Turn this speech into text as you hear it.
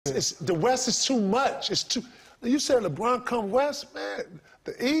the West is too much. It's too. You said LeBron come West, man.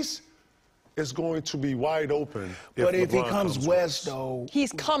 The East is going to be wide open. But if he comes West, though,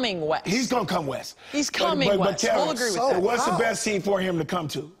 he's coming West. He's gonna come West. He's coming West. We'll agree with that. What's the best team for him to come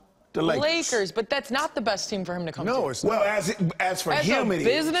to? The Lakers. But that's not the best team for him to come to. No, it's not. Well, as for him, it is.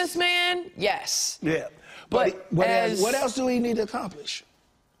 As a businessman, yes. Yeah. But what else do he need to accomplish?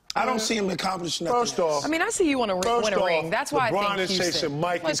 I don't see him accomplish nothing. First off, I mean, I see you want to win a ring. That's why LeBron I think Houston. is chasing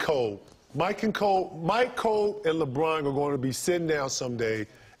Mike and Cole. Mike Cole and LeBron are going to be sitting down someday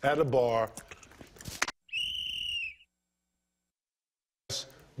at a bar.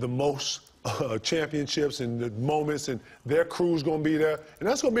 The most championships and the moments, and their crew's going to be there, and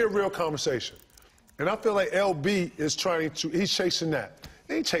that's going to be a real conversation. And I feel like LB is he's chasing that.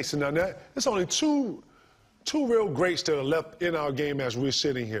 He ain't chasing none of that. There's only two real greats that are left in our game as we're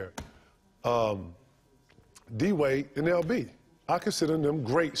sitting here. D-Wade and LB. I consider them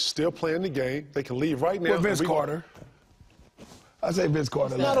greats, still playing the game. They can leave right now. Well, Vince Carter. I say Vince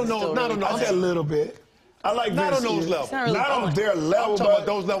Carter. Not on I say a little bit. I like not Vince. on those levels. Not on their level, but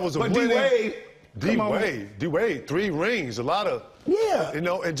those levels of winning. D-Wade, 3 rings, a lot of, yeah, you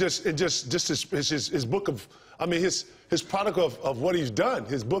know, and just his book of, I mean, his product of what he's done,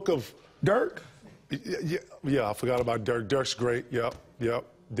 his book of Dirk. Yeah, I forgot about Dirk. Dirk's great. Yep,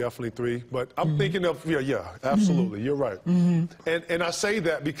 definitely 3. But I'm thinking of absolutely. You're right. And I say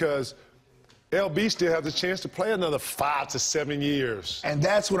that because LB still has a chance to play another 5 to 7 years. And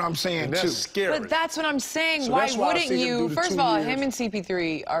that's what I'm saying, and that's scary. But that's what I'm saying. So why wouldn't you? First of all, him and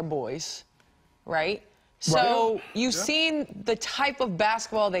CP3 are boys, right? So you've seen the type of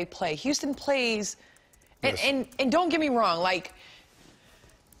basketball they play. Houston plays, and don't get me wrong, like,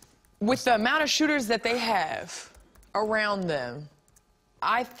 with the amount of shooters that they have around them,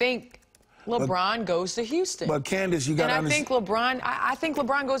 I think LeBron goes to Houston. But Candace, you got to understand. I think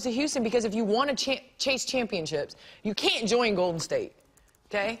LeBron goes to Houston because if you want to chase championships, you can't join Golden State.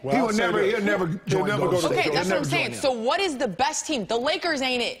 Okay? Well, he'll never join Golden State. Okay, that's what I'm saying. So what is the best team? The Lakers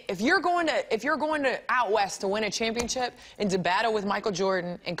ain't it. If you're going to out west to win a championship and to battle with Michael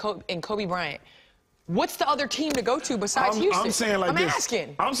Jordan and Kobe Bryant, what's the other team to go to besides Houston? I'm saying like this.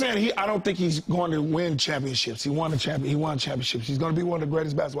 Asking. I'm saying I don't think he's going to win championships. He won championships. He's going to be one of the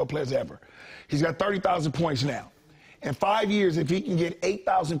greatest basketball players ever. He's got 30,000 points now. In 5 years, if he can get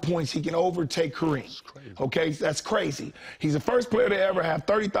 8,000 points, he can overtake Kareem. That's crazy. Okay, that's crazy. He's the first player to ever have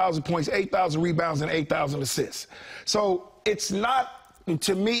 30,000 points, 8,000 rebounds, and 8,000 assists. So it's not.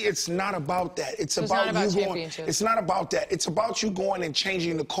 To me, it's not about that. It's about you going. It's not about that. It's about you going and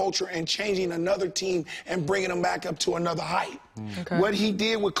changing the culture and changing another team and bringing them back up to another height. Okay. What he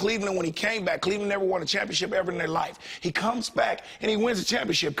did with Cleveland when he came back, Cleveland never won a championship ever in their life. He comes back and he wins a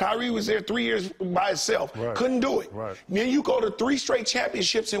championship. Kyrie was there 3 years by himself. Couldn't do it. Then you go to 3 straight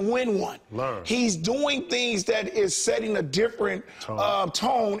championships and win one. He's doing things that is setting a different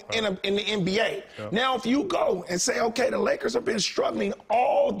tone in the NBA. Now, if you go and say, okay, the Lakers have been struggling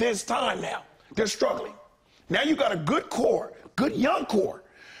all this time now. They're struggling. Now you got a good core, good young core.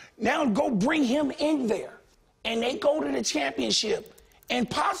 Now go bring him in there. And they go to the championship and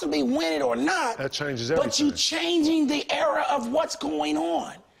possibly win it or not. That changes everything. But you're changing the era of what's going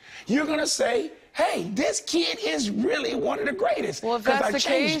on. You're going to say, hey, this kid is really one of the greatest. Well, if that's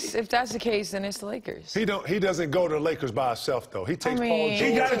the case, then it's the Lakers. He doesn't go to the Lakers by himself, though. He takes Paul George.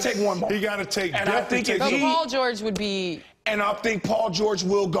 He got to take one more. He got to take. And I think Paul George would be. And I think Paul George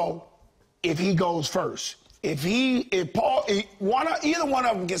will go if he goes first. Either one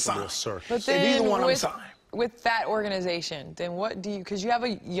of them gets signed. Yes, sir. But then if either one of them signed. With that organization, then what do you, because you have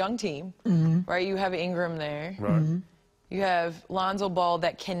a young team, right? You have Ingram there. You have Lonzo Ball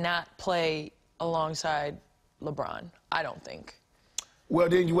that cannot play alongside LeBron, I don't think. Well,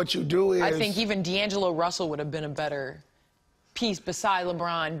 then what you do is... I think even D'Angelo Russell would have been a better piece beside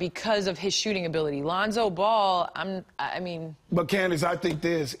LeBron because of his shooting ability. Lonzo Ball, I mean... But, Candace, I think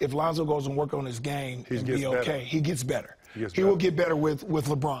if Lonzo goes and work on his game and be okay, he gets better. He will get better with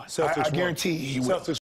LeBron. I guarantee he will.